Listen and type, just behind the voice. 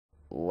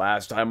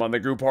Last time on the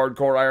Group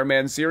Hardcore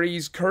Ironman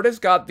series, Curtis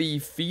got the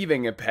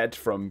Thieving pet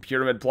from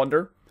Pyramid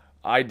Plunder.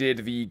 I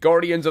did the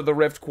Guardians of the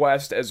Rift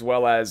quest as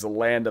well as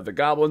Land of the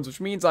Goblins,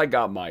 which means I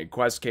got my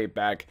quest cape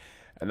back.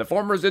 And the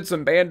farmers did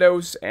some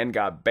Bandos and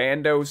got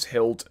Bandos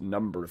Hilt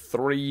number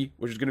 3,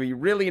 which is going to be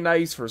really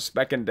nice for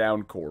specking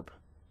down Corp.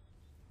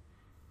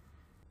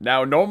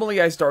 Now,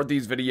 normally I start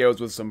these videos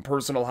with some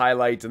personal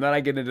highlights and then I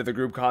get into the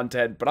group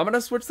content, but I'm going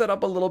to switch that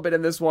up a little bit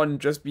in this one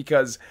just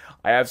because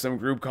I have some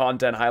group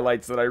content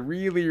highlights that I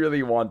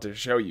really want to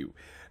show you.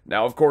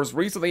 Now, of course,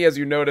 recently, as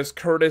you noticed,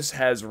 Curtis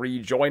has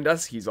rejoined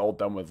us. He's all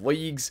done with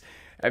leagues,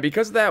 and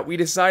because of that, we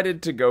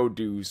decided to go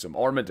do some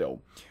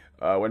Armadillo.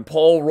 When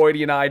Paul,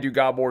 Roidie, and I do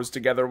God Wars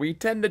together, we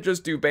tend to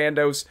just do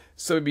Bandos,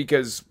 so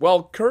because,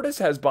 well, Curtis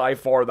has by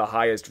far the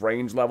highest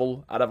range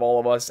level out of all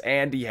of us,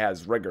 and he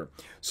has Rigor.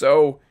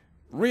 So,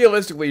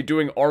 realistically,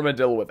 doing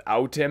Armadillo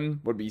without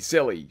him would be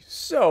silly.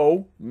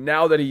 So,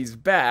 now that he's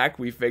back,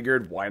 we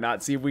figured, why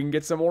not see if we can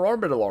get some more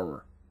Armadillo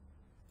armor?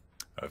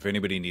 If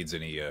anybody needs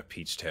any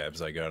peach tabs,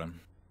 I got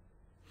them.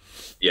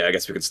 Yeah, I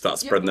guess we could start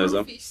spreading those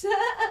up.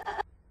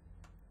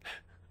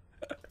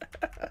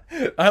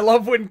 I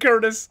love when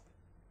Curtis...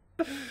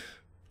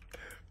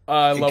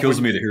 it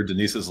kills me to hear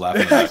Denise's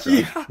laughing in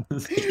the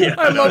background. Yeah,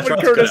 I love when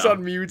Curtis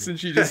unmutes and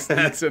she just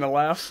sneaks in a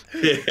laugh.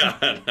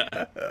 Yeah.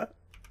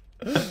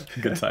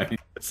 Good timing.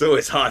 It's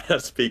always hard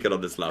speaking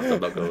on this laptop, I'm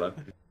not gonna lie.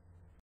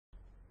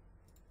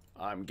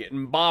 I'm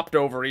getting bopped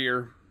over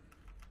here.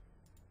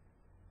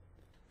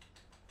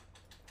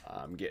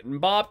 I'm getting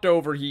bopped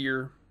over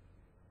here.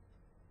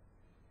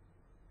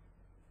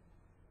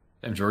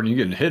 Damn, Jordan, you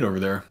getting hit over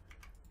there.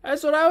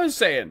 That's what I was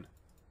saying.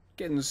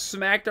 Getting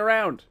smacked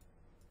around.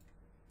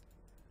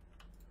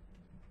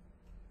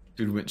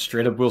 Dude went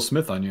straight up Will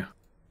Smith on you.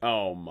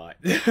 Oh my.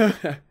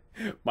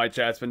 My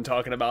chat's been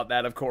talking about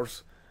that, of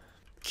course.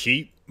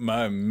 Keep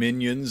my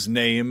minion's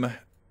name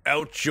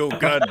out your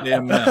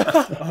goddamn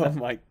mouth. Oh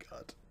my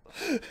god.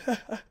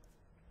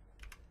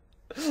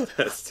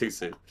 That's too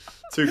soon.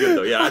 Too good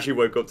though. Yeah, I actually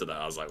woke up to that.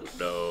 I was like,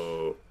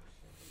 no.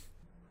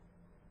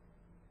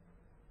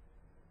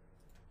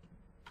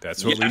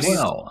 That's what Yes. we need.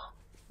 Well,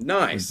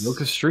 Nice.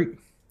 broke a streak.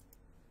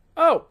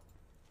 Oh.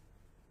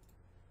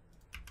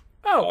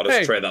 I'll just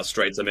Hey. trade that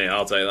straight to me.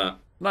 I'll take that.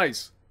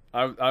 Nice.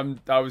 I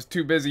was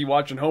too busy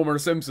watching Homer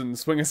Simpson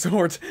swing a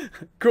sword.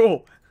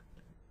 Cool.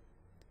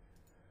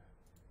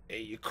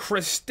 A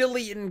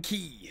Crystallian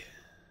key.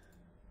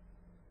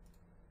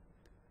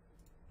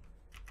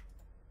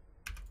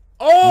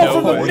 Oh, No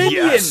from the way.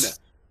 minion! Yes.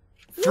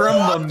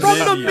 From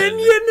the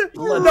minion!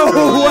 Let's No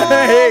go.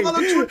 way! Oh,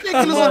 that's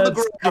ridiculous on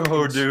the Let's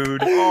go,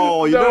 dude.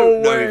 Oh, you No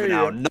don't know way. even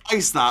how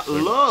nice that Put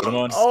him looks.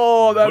 on.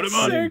 Oh, Put that's him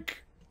on.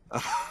 sick.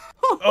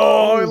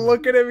 Oh,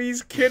 look at him,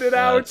 he's kitted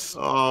out. That's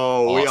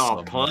Oh, we are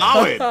awesome.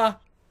 plowing. That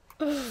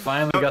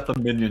Finally got the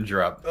minion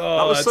drop.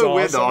 Oh, was that's so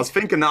weird, though. I awesome. was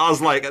thinking that, I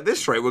was like, at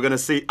this rate, we're going to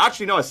see...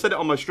 Actually, no, I said it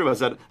on my stream. I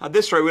said, at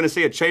this rate, we're going to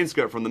see a chain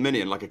skirt from the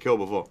minion, like a kill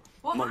before.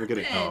 I'm not even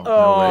kidding. Oh, Oh,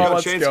 no We way. got a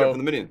let's chain go. skirt from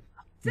the minion.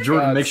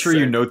 Jordan, make That's sure you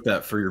sick. note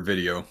that for your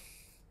video,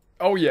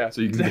 Oh, yeah.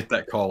 so you can get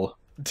that call.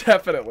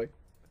 Definitely.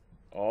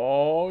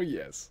 Oh,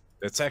 yes.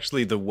 That's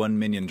actually the one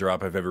minion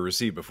drop I've ever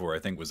received before. I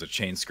think was a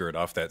chain skirt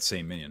off that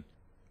same minion.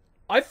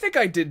 I think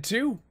I did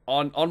too.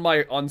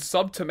 On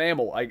sub to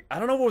mammal. I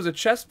don't know if it was a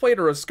chest plate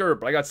or a skirt,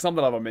 but I got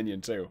something of a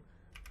minion too.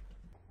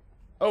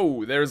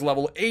 Oh, there's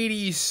level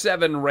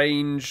 87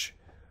 range.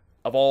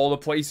 Of all the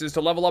places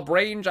to level up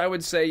range, I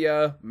would say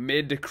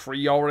mid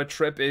Kriara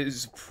trip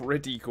is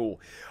pretty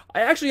cool. I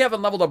actually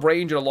haven't leveled up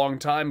range in a long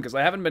time because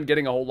I haven't been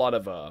getting a whole lot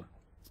of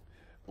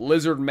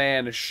Lizard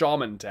Man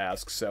Shaman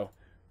tasks, so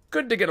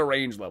good to get a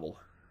range level.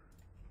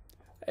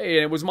 Hey,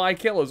 and it was my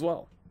kill as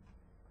well.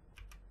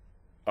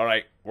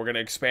 Alright, we're gonna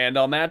expand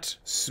on that.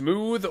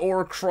 Smooth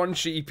or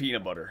crunchy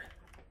peanut butter?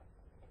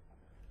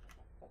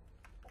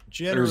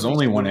 There's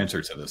only one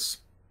answer to this.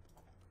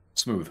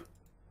 Smooth.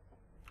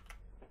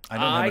 I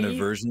don't have an I-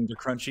 aversion to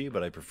crunchy,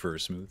 but I prefer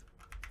smooth.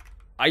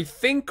 I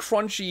think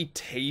crunchy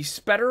tastes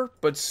better,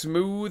 but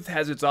smooth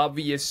has its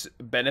obvious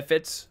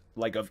benefits,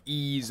 like of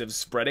ease of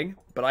spreading,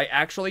 but I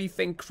actually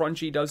think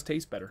crunchy does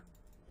taste better.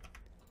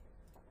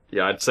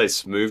 Yeah, I'd say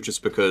smooth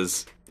just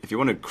because if you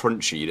wanted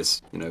crunchy, you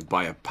just,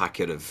 buy a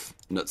packet of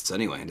nuts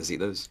anyway and just eat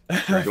those.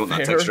 If you want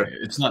that Fair. texture.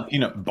 It's not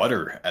peanut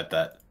butter at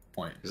that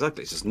point.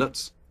 Exactly, it's just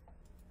nuts.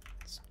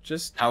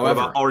 Just, What However,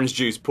 about orange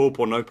juice, pulp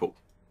or no pulp?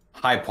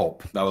 high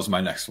pulp. That was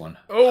my next one.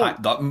 Oh.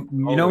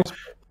 You know,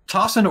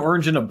 toss an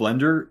orange in a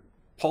blender,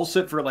 pulse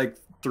it for like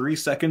 3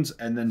 seconds,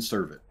 and then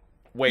serve it.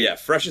 wait, Yeah,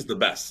 fresh is the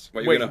best.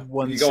 What, Wait, you one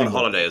go on single-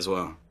 holiday as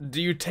well.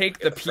 do you take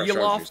the the fresh peel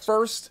orange off juice.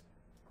 first?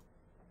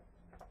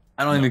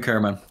 I don't even care,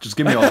 man. Just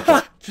give me all the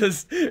pulp.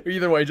 Just,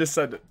 either way, just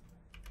send it.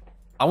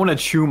 I want to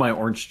chew my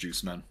orange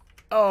juice, man.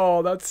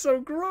 Oh, that's so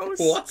gross.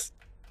 What?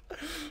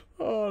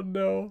 Oh,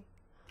 no.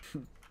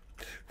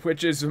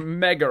 Which is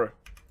mega.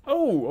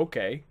 Oh,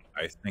 okay.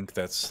 I think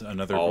that's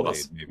another Oh,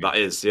 blade, maybe. that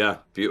is, yeah,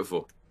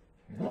 beautiful.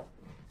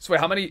 So wait,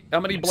 how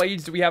many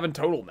blades do we have in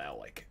total now?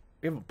 Like,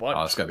 we have a bunch.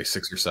 Oh, it's got to be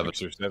 6 or 7.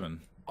 6 or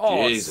 7.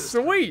 Oh, Jesus.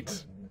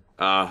 sweet.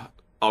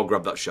 I'll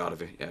grab that shard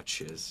of it. Yeah,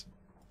 cheers.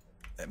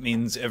 That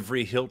means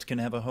every hilt can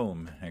have a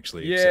home,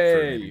 actually, except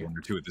for maybe Yay. 1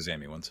 or 2 of the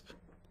Zammy ones.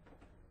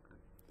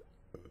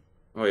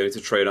 Oh, you need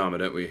to trade armor,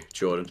 don't we,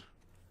 Jordan?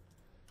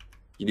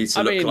 You need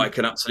to look like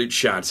an absolute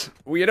shad.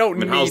 We don't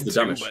how's need the to,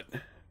 damage?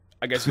 but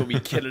I guess you'll be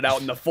kitted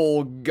out in the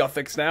full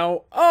Gothics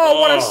now.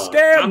 Oh, what a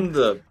scam! And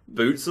the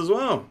boots as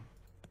well.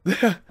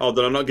 Oh,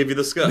 did I not give you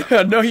the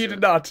skirt? No, you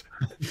did not.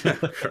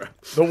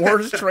 Crap. The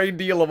worst trade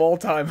deal of all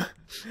time.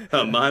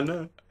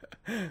 Man.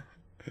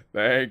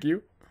 Thank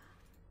you.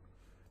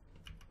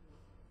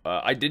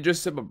 I did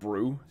just sip a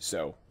brew,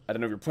 so I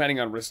don't know if you're planning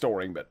on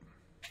restoring, but...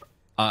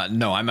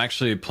 No, I'm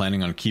actually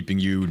planning on keeping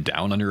you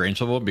down on your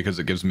range level because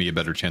it gives me a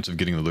better chance of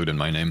getting the loot in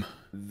my name.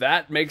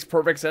 That makes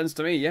perfect sense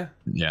to me, yeah.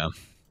 Yeah.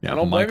 Yeah, I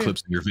don't my blame you.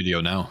 clip's in your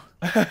video now.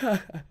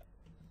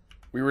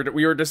 We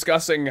were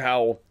discussing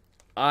how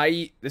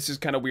this is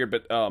kind of weird,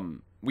 but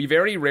we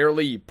very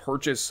rarely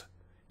purchase,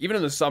 even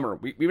in the summer,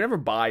 we never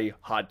buy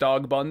hot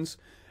dog buns.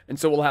 And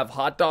so we'll have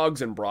hot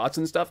dogs and brats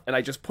and stuff, and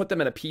I just put them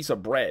in a piece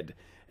of bread.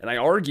 And I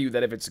argue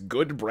that if it's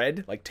good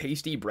bread, like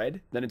tasty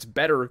bread, then it's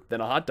better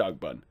than a hot dog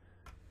bun.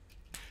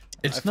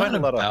 I find a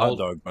lot of hot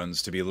dog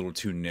buns to be a little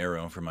too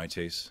narrow for my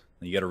taste.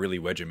 You got to really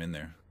wedge them in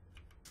there.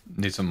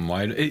 Need some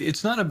wide.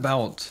 It's not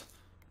about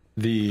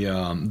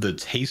the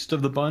taste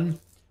of the bun.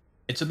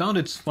 It's about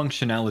its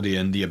functionality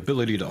and the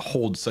ability to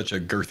hold such a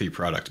girthy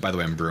product. By the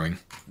way, I'm brewing.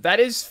 That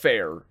is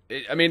fair.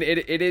 I mean,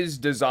 it is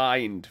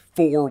designed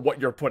for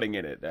what you're putting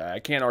in it. I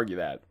can't argue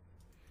that.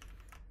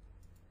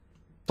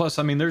 Plus,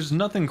 I mean, there's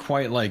nothing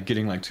quite like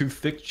getting like 2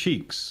 thick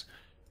cheeks,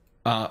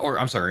 or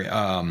I'm sorry,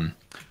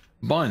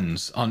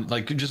 buns on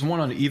like just one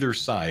on either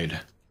side.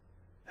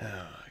 Oh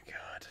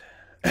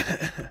my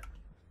god.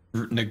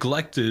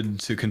 Neglected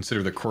to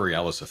consider the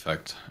Coriolis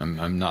effect.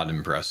 I'm not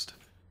impressed.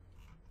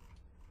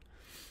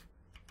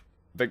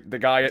 The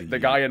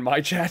guy in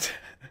my chat.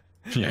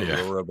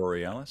 Yeah. Aurora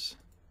Borealis?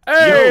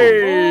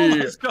 Hey! Yo,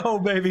 let's go,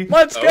 baby.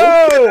 Let's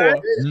go!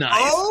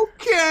 Nice.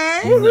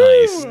 Okay.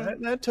 Nice.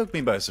 That took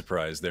me by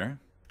surprise there.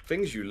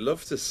 Things you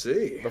love to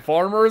see. The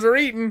farmers are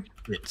eating.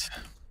 It.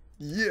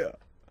 Yeah.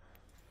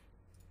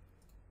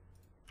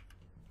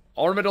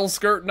 Armadillo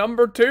skirt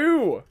number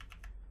 2.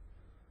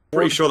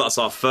 Pretty sure that's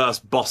our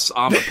first boss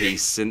armor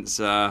piece since,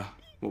 what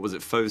was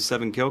it, Faux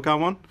 7 kill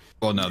cam one?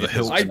 Well, no, the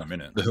hilt. I-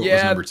 The hilt Yeah.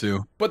 was number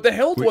 2. But the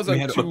hilt We wasn't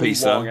had a too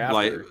Piece, long after.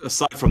 like,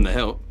 aside from the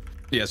hilt.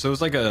 Yeah, so it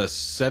was like a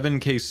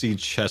 7kc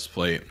chest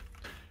plate,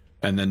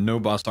 and then no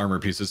boss armor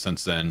pieces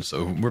since then.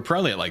 So we're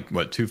probably at like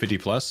what 250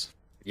 plus.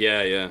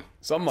 Yeah.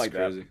 Something like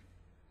That's that.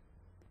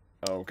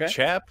 Okay.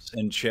 Chaps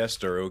and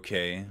chest are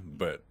okay,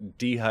 but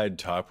D-hide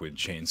top with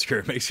chain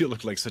skirt makes you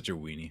look like such a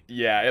weenie.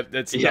 Yeah,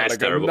 it's Yeah, not it's a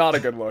good terrible. not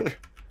a good look.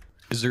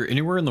 Is there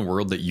anywhere in the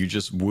world that you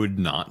just would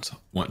not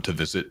want to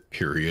visit?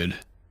 Period.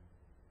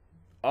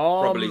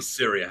 Probably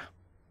Syria.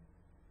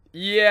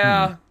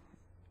 Yeah.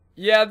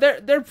 Yeah,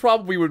 there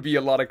probably would be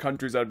a lot of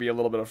countries I'd be a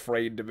little bit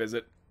afraid to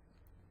visit.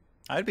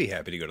 I'd be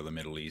happy to go to the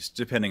Middle East,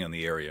 depending on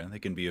the area. They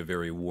can be a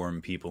very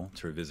warm people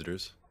to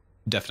visitors.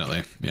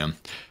 Definitely, yeah.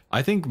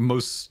 I think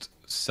most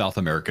South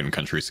American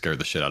countries scare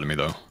the shit out of me,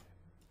 though.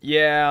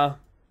 Yeah.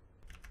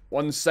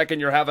 1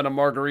 second you're having a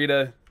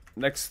margarita,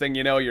 next thing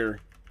you know you're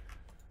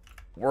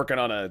working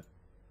on a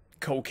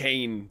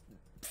cocaine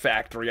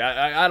factory.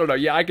 I don't know.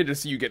 Yeah, I could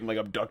just see you getting like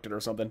abducted or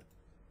something.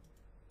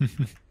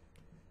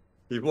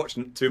 You've watched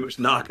too much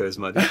Narcos,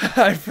 man.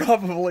 I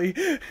probably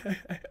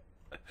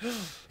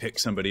Pick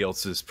somebody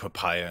else's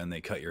papaya and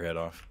they cut your head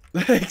off.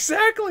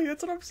 exactly.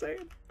 That's what I'm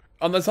saying.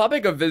 On the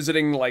topic of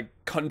visiting like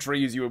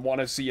countries you would want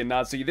to see and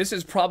not see, this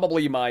is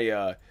probably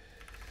my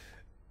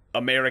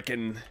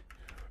American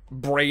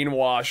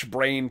brainwash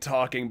brain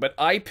talking, but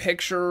I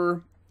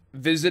picture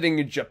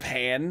visiting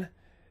Japan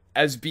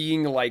as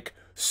being like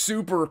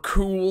super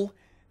cool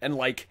and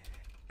like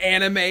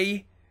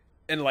anime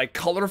and like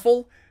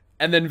colorful,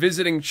 and then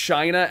visiting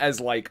China as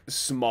like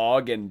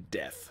smog and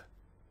death.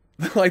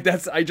 Like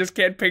I just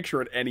can't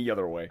picture it any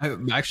other way.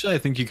 Actually, I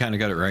think you kind of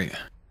got it right.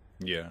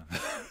 Yeah.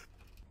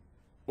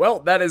 Well,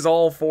 that is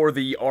all for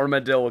the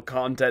Armadillo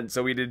content.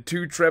 So we did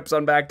 2 trips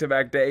on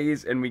back-to-back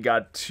days, and we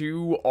got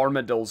 2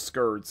 Armadillo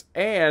skirts,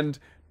 and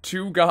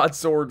 2 God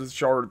Sword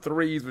Shard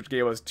 3s, which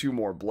gave us 2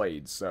 more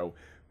blades. So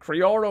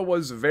Kriara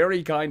was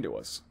very kind to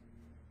us.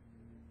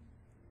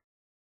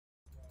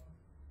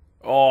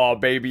 Oh,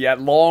 baby, at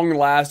long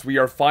last, we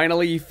are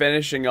finally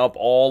finishing up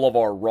all of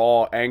our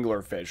raw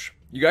anglerfish.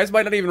 You guys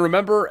might not even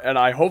remember, and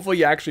I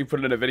hopefully actually put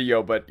it in a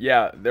video, but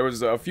yeah, there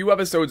was a few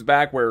episodes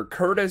back where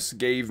Curtis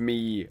gave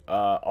me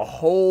a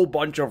whole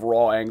bunch of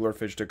raw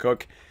anglerfish to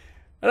cook,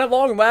 and at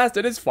long last,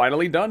 it is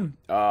finally done.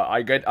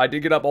 I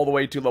did get up all the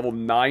way to level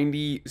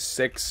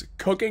 96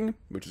 cooking,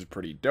 which is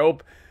pretty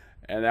dope,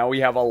 and now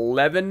we have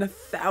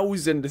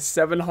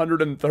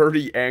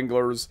 11,730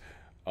 anglers.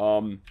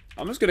 I'm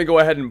just gonna go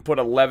ahead and put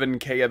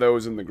 11k of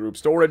those in the group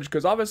storage,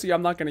 because obviously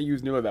I'm not gonna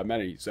use nearly that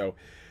many, so...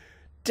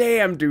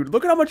 Damn, dude,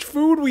 look at how much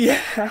food we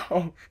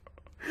have.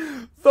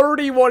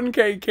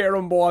 31k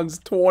Carambons,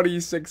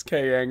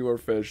 26k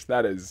anglerfish.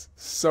 That is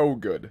so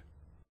good.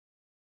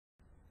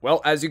 Well,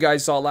 as you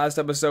guys saw last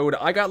episode,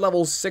 I got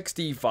level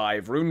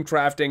 65 rune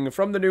crafting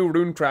from the new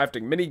rune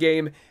crafting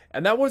minigame,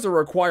 and that was a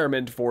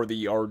requirement for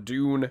the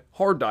Ardoon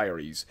Hard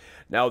Diaries.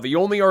 Now, the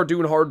only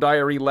Ardoon Hard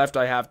Diary left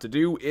I have to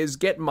do is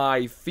get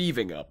my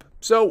thieving up.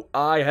 So,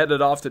 I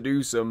headed off to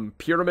do some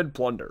pyramid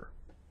plunder.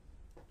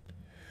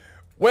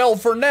 Well,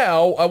 for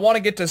now, I want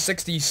to get to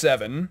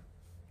 67.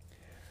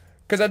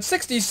 Because at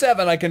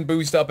 67, I can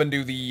boost up and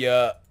do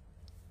the,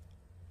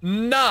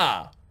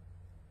 Nah!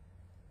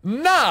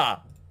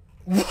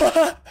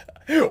 What?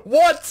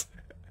 What?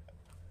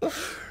 Woo!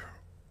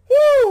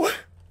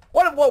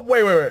 What?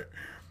 Wait.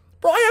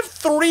 Bro, I have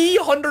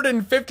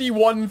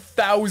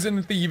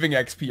 351,000 thieving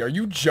XP. Are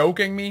you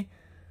joking me?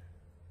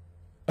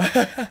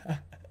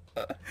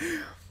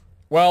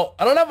 Well,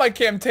 I don't have my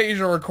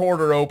Camtasia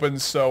recorder open,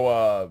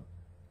 so,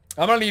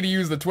 I'm gonna need to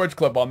use the Twitch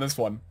clip on this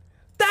one.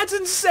 That's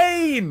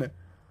insane!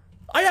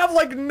 I have,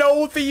 like,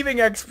 no thieving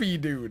XP,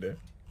 dude.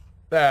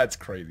 That's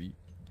crazy.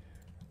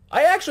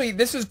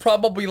 This is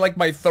probably, like,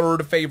 my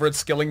third favorite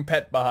skilling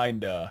pet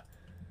behind,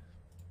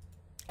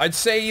 I'd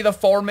say the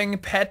farming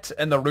pet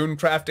and the rune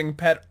crafting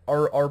pet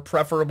are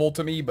preferable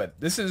to me, but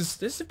this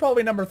is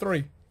probably number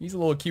 3. He's a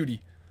little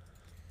cutie.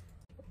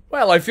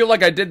 Well, I feel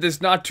like I did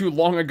this not too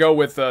long ago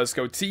with,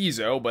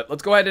 Scotizo, but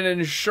let's go ahead and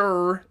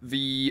insure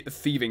the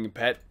thieving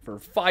pet for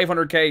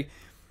 500k.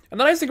 And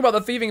the nice thing about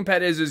the thieving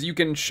pet is you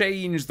can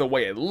change the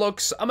way it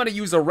looks. I'm gonna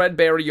use a red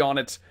berry on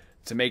it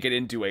to make it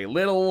into a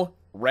little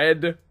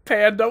red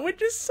panda,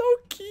 which is so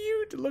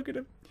cute. Look at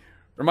him.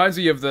 Reminds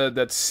me of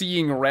that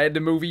Seeing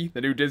Red movie,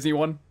 the new Disney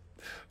one.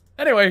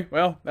 Anyway,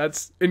 well,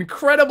 that's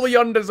incredibly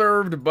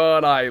undeserved,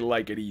 but I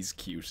like it. He's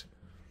cute.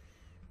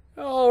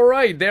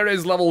 Alright, there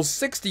is level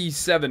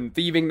 67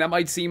 thieving. That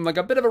might seem like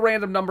a bit of a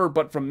random number,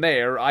 but from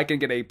there, I can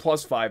get a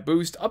 +5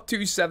 boost up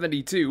to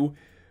 72,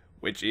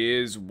 which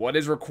is what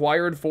is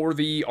required for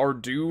the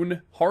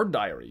Ardoon Hard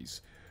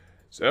Diaries.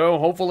 So,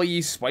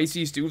 hopefully,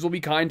 Spicy Stews will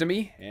be kind to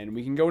me, and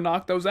we can go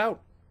knock those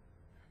out.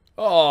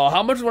 Oh,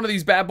 how much does one of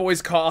these bad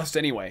boys cost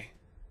anyway?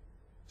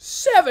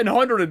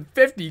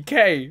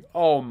 750k!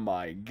 Oh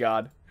my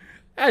god.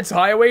 That's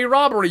highway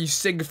robbery,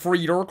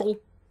 Siegfried Urkel.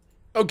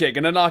 Okay,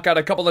 gonna knock out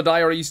a couple of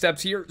diary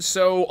steps here.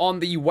 So, on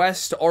the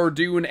West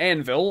Ardoon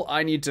Anvil,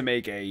 I need to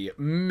make a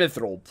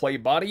Mithril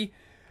plate body.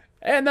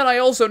 And then I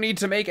also need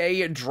to make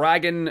a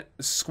Dragon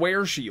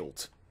Square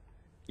Shield.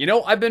 You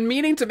know, I've been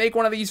meaning to make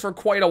one of these for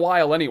quite a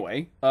while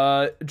anyway.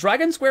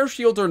 Dragon Square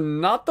Shields are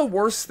not the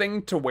worst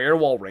thing to wear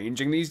while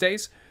ranging these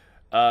days.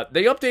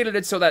 They updated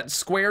it so that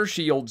square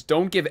shields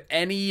don't give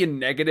any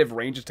negative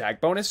range attack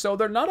bonus, so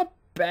they're not a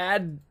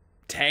bad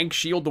tank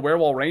shield to wear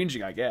while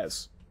ranging, I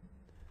guess.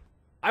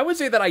 I would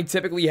say that I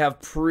typically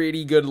have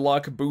pretty good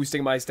luck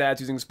boosting my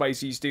stats using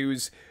Spicy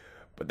Stews,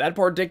 but that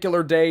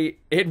particular day,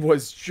 it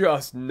was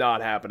just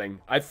not happening.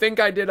 I think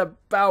I did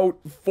about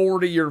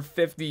 40 or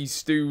 50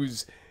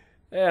 stews,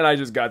 and I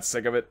just got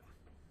sick of it.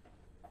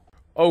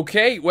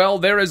 Okay, well,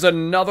 there is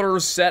another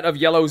set of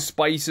yellow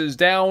spices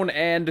down,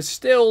 and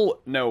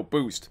still no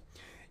boost.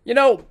 You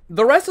know,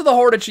 the rest of the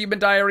Horde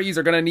Achievement Diaries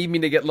are gonna need me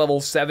to get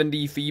level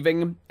 70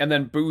 thieving, and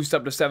then boost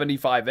up to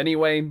 75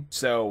 anyway,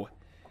 so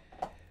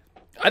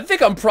I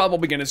think I'm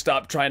probably gonna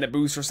stop trying to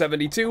boost for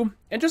 72,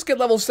 and just get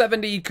level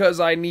 70, because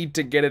I need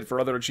to get it for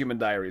other Achievement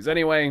Diaries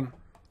anyway.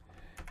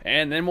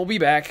 And then we'll be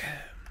back.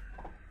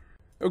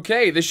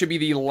 Okay, this should be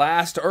the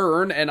last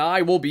urn, and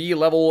I will be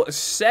level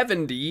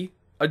 70.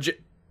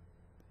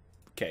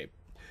 Okay,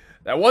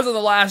 that wasn't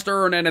the last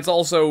urn, and it's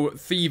also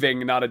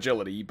thieving, not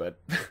agility, but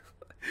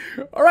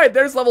alright,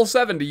 there's level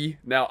 70.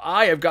 Now,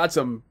 I have got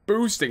some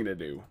boosting to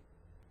do.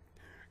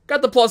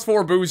 Got the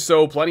 +4 boost,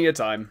 so plenty of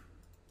time.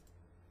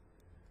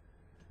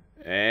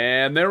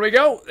 And there we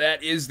go.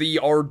 That is the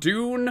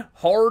Ardoon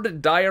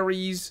Hard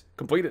Diaries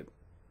completed.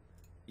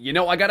 You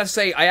know, I gotta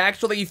say, I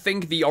actually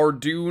think the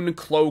Ardoon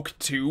Cloak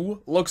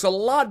 2 looks a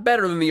lot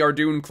better than the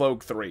Ardoon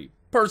Cloak 3.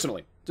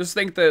 Personally. Just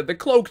think the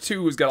Cloak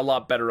 2 has got a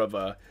lot better of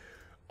a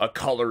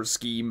color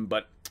scheme,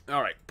 but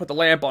alright, put the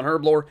lamp on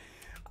Herblore.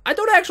 I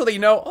don't actually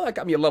know, oh, that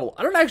got me a level.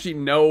 I don't actually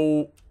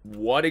know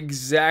what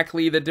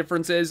exactly the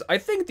difference is. I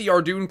think the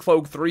Ardoon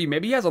Cloak 3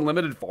 maybe has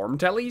unlimited farm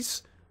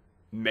tellies?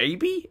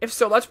 Maybe? If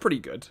so, that's pretty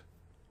good.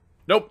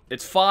 Nope,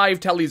 it's 5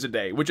 tellies a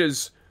day, which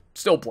is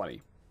still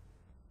plenty.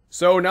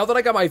 So now that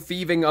I got my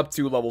thieving up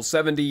to level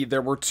 70,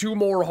 there were 2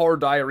 more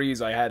hard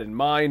diaries I had in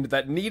mind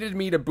that needed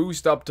me to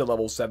boost up to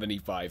level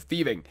 75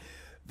 thieving.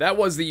 That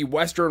was the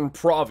Western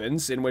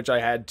Province, in which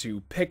I had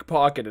to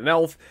pickpocket an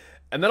elf,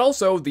 and then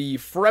also the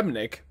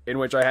Fremnik, in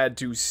which I had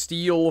to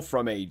steal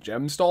from a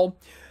gem stall.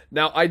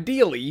 Now,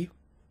 ideally,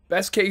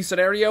 best case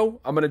scenario,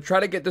 I'm going to try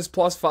to get this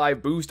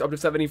 +5 boost up to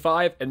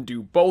 75 and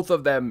do both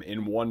of them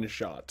in one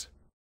shot.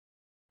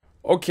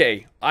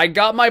 Okay, I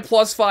got my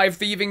 +5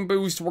 thieving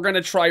boost. We're going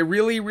to try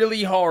really,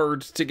 really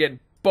hard to get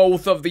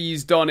both of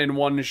these done in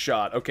one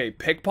shot. Okay,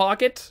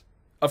 pickpocket.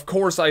 Of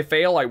course I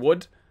fail, I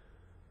would.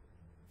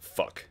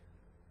 Fuck.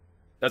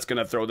 That's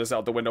gonna throw this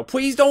out the window.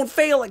 Please don't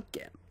fail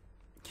again.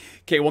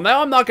 Okay, well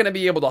now I'm not gonna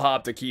be able to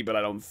hop to keep it,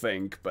 I don't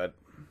think, but...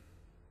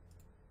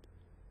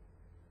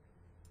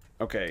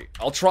 Okay,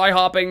 I'll try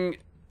hopping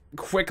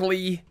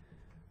quickly.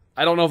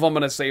 I don't know if I'm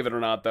gonna save it or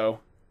not, though.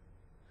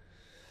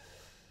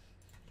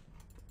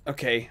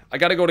 Okay, I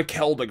gotta go to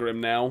Keldagrim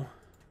now.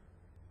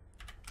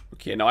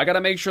 Okay, now I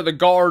gotta make sure the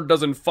guard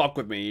doesn't fuck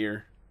with me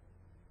here.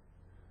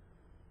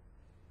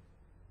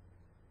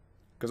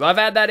 Because I've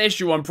had that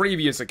issue on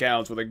previous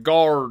accounts where the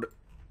guard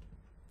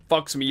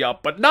fucks me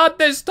up, but not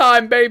this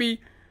time,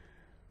 baby!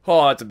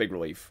 Oh, that's a big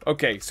relief.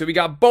 Okay, so we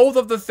got both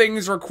of the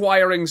things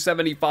requiring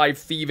 75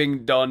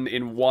 thieving done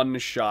in one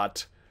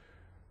shot.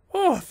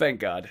 Oh, thank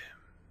God.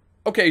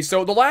 Okay,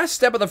 so the last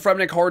step of the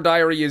Fremnik Hard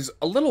Diary is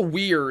a little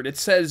weird. It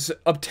says,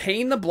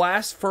 obtain the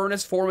blast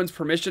furnace foreman's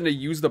permission to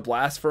use the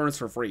blast furnace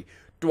for free.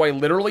 Do I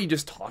literally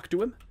just talk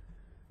to him?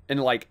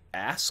 And, like,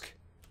 ask?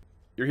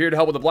 You're here to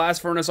help with the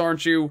blast furnace,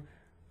 aren't you?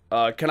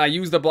 Can I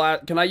use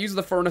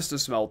the furnace to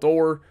smelt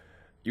ore?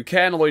 You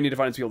can, although you need to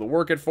find people to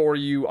work it for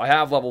you. I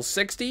have level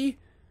 60.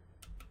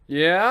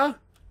 Yeah?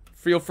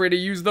 Feel free to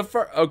use the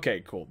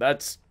okay, cool.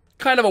 That's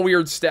kind of a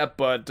weird step,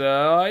 but,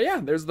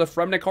 yeah, there's the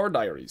Fremnik Hard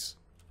Diaries.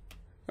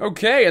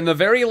 Okay, and the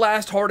very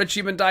last hard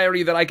achievement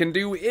diary that I can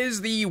do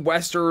is the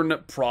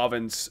Western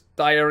Province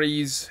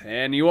Diaries.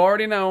 And you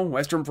already know,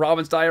 Western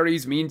Province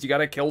Diaries means you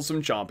gotta kill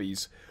some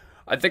chompies.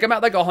 I think I'm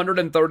at like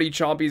 130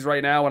 chompies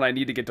right now, and I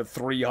need to get to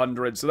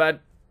 300, so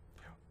that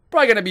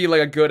probably gonna be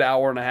like a good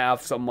hour and a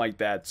half, something like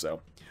that,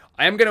 so.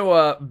 I am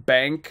gonna,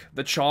 bank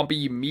the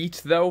chompy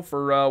meat, though,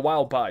 for,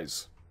 wild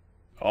pies.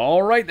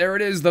 Alright, there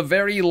it is, the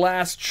very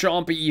last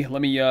chompy.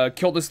 Let me,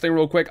 kill this thing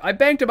real quick. I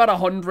banked about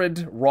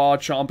 100 raw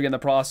chompy in the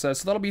process,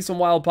 so that'll be some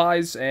wild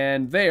pies,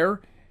 and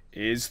there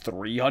is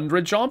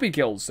 300 chompy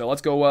kills. So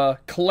let's go,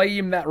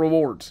 claim that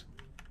reward.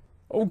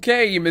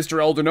 Okay,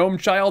 Mr. Elder Gnome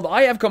Child,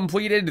 I have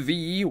completed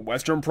the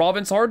Western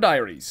Province Hard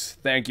Diaries.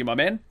 Thank you, my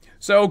man.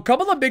 So, a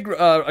couple of big,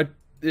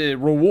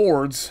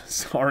 rewards,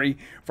 sorry,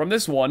 from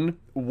this one.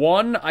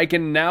 One, I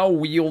can now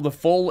wield the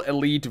full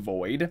Elite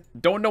Void.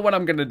 Don't know when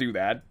I'm gonna do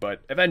that,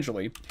 but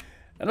eventually.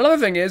 And another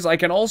thing is, I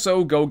can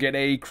also go get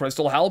a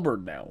Crystal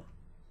Halberd now.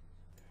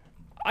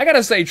 I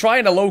gotta say,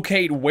 trying to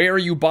locate where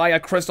you buy a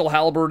Crystal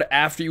Halberd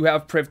after you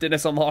have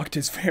Prifdinus unlocked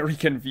is very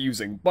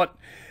confusing, but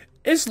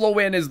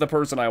Islowin is the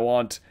person I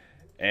want.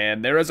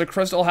 And there is a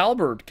Crystal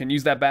Halberd. Can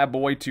use that bad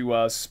boy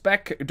to,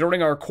 spec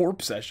during our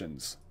corp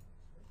sessions.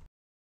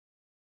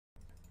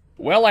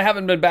 Well, I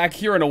haven't been back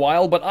here in a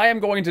while, but I am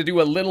going to do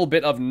a little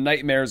bit of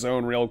Nightmare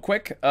Zone real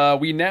quick.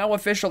 We now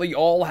officially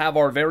all have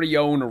our very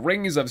own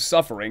Rings of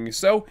Suffering,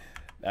 so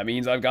that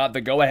means I've got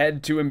the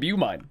go-ahead to imbue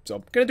mine. So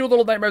I'm gonna do a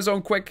little Nightmare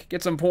Zone quick,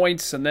 get some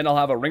points, and then I'll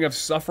have a Ring of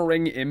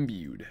Suffering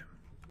imbued.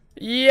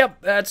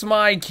 Yep, that's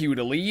my cue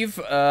to leave.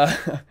 I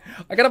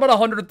got about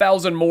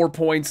 100,000 more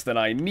points than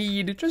I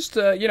need, just,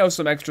 you know,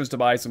 some extras to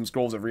buy some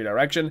Scrolls of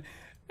Redirection,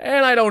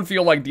 and I don't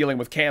feel like dealing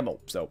with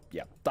Camel, so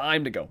yeah,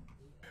 time to go.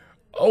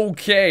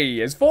 Okay,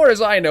 as far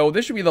as I know,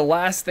 this should be the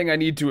last thing I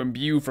need to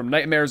imbue from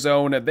Nightmare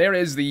Zone. There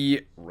is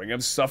the Ring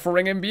of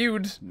Suffering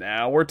imbued.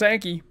 Now we're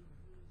tanky.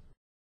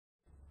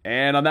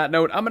 And on that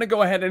note, I'm going to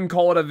go ahead and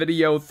call it a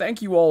video.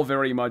 Thank you all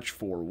very much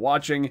for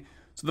watching.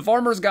 So the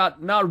farmer's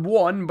got not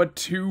one, but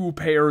 2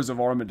 pairs of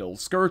Armadillo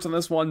skirts on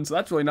this one, so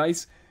that's really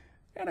nice.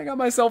 And I got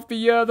myself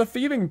the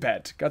thieving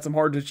pet. Got some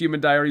hard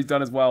achievement diaries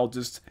done as well.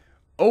 Just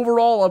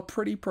overall, a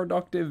pretty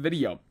productive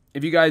video.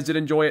 If you guys did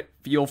enjoy it,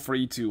 feel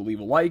free to leave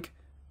a like.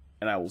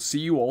 And I will see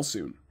you all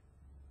soon.